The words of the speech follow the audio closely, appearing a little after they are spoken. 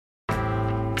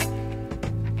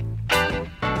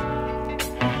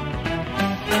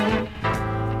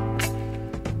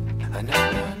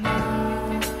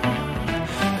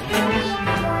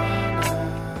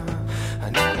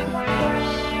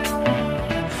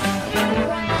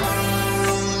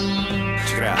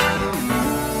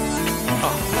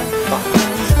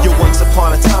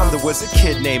was a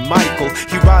kid named Michael.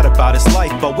 He wrote about his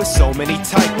life, but with so many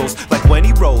typos. Like when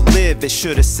he wrote live, it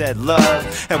should've said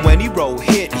love. And when he wrote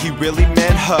hit, he really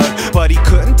meant hug. But he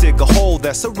couldn't dig a hole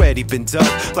that's already been dug.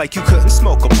 Like you couldn't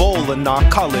smoke a bowl and not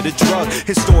call it a drug.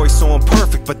 His story's so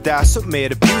imperfect, but that's what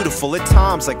made it beautiful. At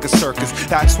times like a circus,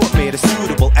 that's what made it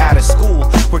suitable. At a school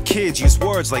where kids use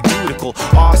words like beautiful,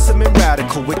 awesome and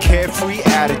radical, with carefree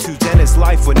attitudes. And his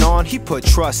life went on, he put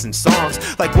trust in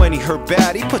songs. Like when he heard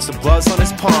bad, he put some gloves on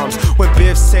his palms. When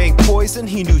Biff sang Poison,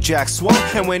 he knew Jack swung.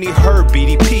 And when he heard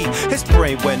BDP, his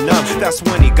brain went numb. That's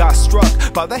when he got struck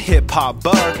by the hip-hop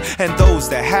bug. And those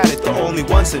that had it, the only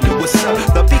ones that knew what's up.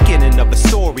 The beginning of a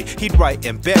story he'd write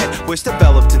in bed, which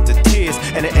developed into tears,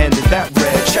 and it ended that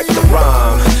read. Check the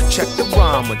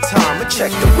rhyme one time, and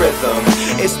check the rhythm.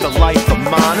 It's the life of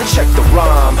mine, and check the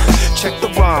rhyme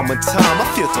one time, I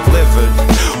feel delivered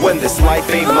when this life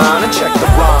ain't mine. And check the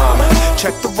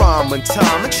rhyme one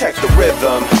time, and check the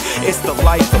rhythm. It's the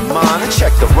life of mine, and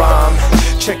check the rhyme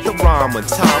one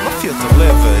time, I feel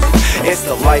delivered. It's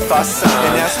the life I signed.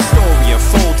 And as the story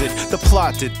unfolded, the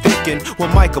plot did thicken.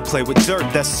 When Michael played with dirt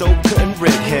that soap couldn't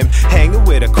rid him, hanging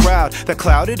with a crowd that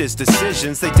clouded his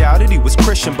decisions. They doubted he was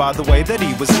Christian by the way that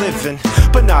he was living,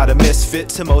 but not a misfit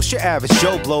to most your average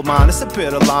Joe Blow, minus a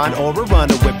bit of line or a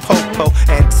runner with popo.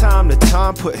 And time to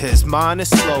time put his mind in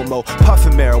slow-mo,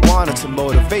 puffing marijuana till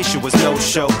motivation was no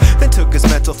show. Then took his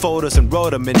mental photos and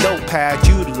wrote them in notepad,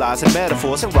 utilizing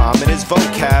metaphors and rhyming his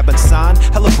vocab. And signed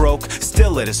hella broke,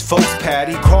 still at his folks' pad.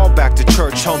 He crawled back to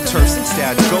church, home turfs and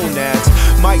stabbed gonads.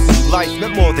 Mike knew life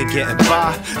meant more than getting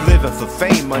by, living for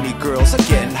fame, money, girls, or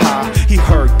getting high. He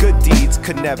heard good deeds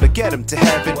could never get him to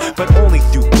heaven, but only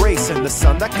through grace and the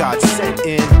sun that God sent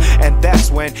in. And that's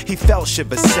when he felt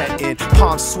shivers set in,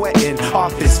 palms sweating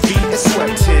off his feet and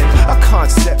swept in. A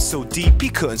concept so deep he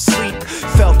couldn't sleep,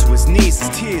 fell to his knees,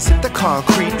 his tears hit the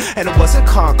concrete. And it wasn't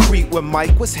concrete where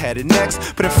Mike was headed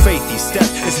next, but in faith he stepped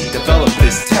as he developed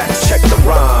this text. Check the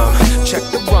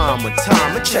rhyme one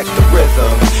time, and check the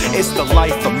rhythm. It's the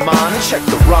life of mine, and check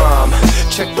the rhyme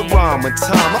one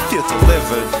time, I feel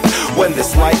delivered when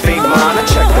this life ain't mine. And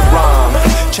check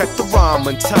the rhyme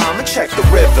one time, and check the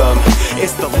rhythm.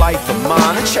 It's the life of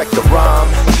mine, and check the rhyme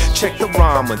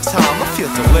one time, I feel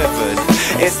delivered.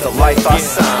 It's the life I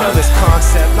signed. Now this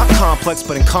concept, not complex,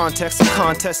 but in context, a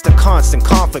contest, a constant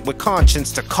conflict with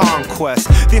conscience to conquest.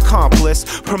 The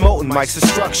accomplice, promoting Mike's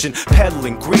destruction,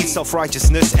 peddling greed,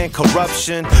 self-righteousness, and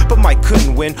corruption. But Mike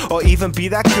couldn't win, or even be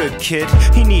that good kid.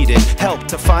 He needed help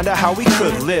to find out how he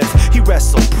could live. He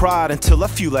wrestled pride until a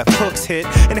few left hooks hit,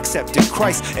 and accepted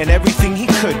Christ and everything he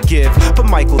could give. But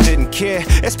Michael didn't care,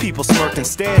 as people smirked and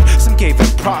stared. Some gave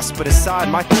him props, but aside,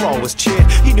 Michael always cheered.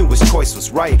 He knew his choice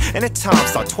was right, and at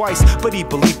times thought twice, but he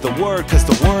believed the word, cause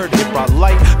the word, it brought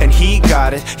light, and he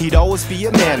got it. He'd always be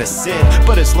a man of sin,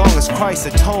 but as long as Christ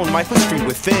atoned, Mike was free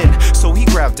within. So he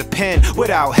grabbed a pen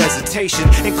without hesitation,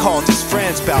 and called his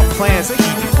friends about plans that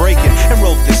he'd be breaking, and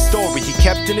wrote this story he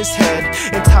kept in his head,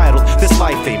 entitled This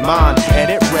Life Ain't Mine, and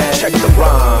it read. Check the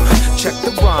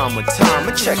rhyme one time,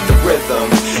 and check the rhythm.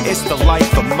 It's the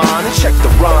life of mine, and check the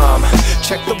rhyme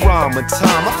one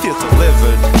time, I feel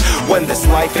delivered when this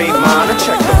life ain't mine. And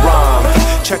check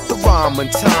the rhyme one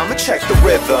time, and check the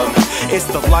rhythm. It's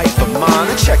the life of mine,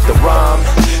 and check the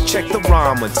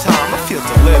rhyme one time, I feel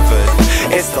delivered.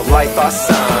 It's the life I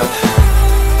signed.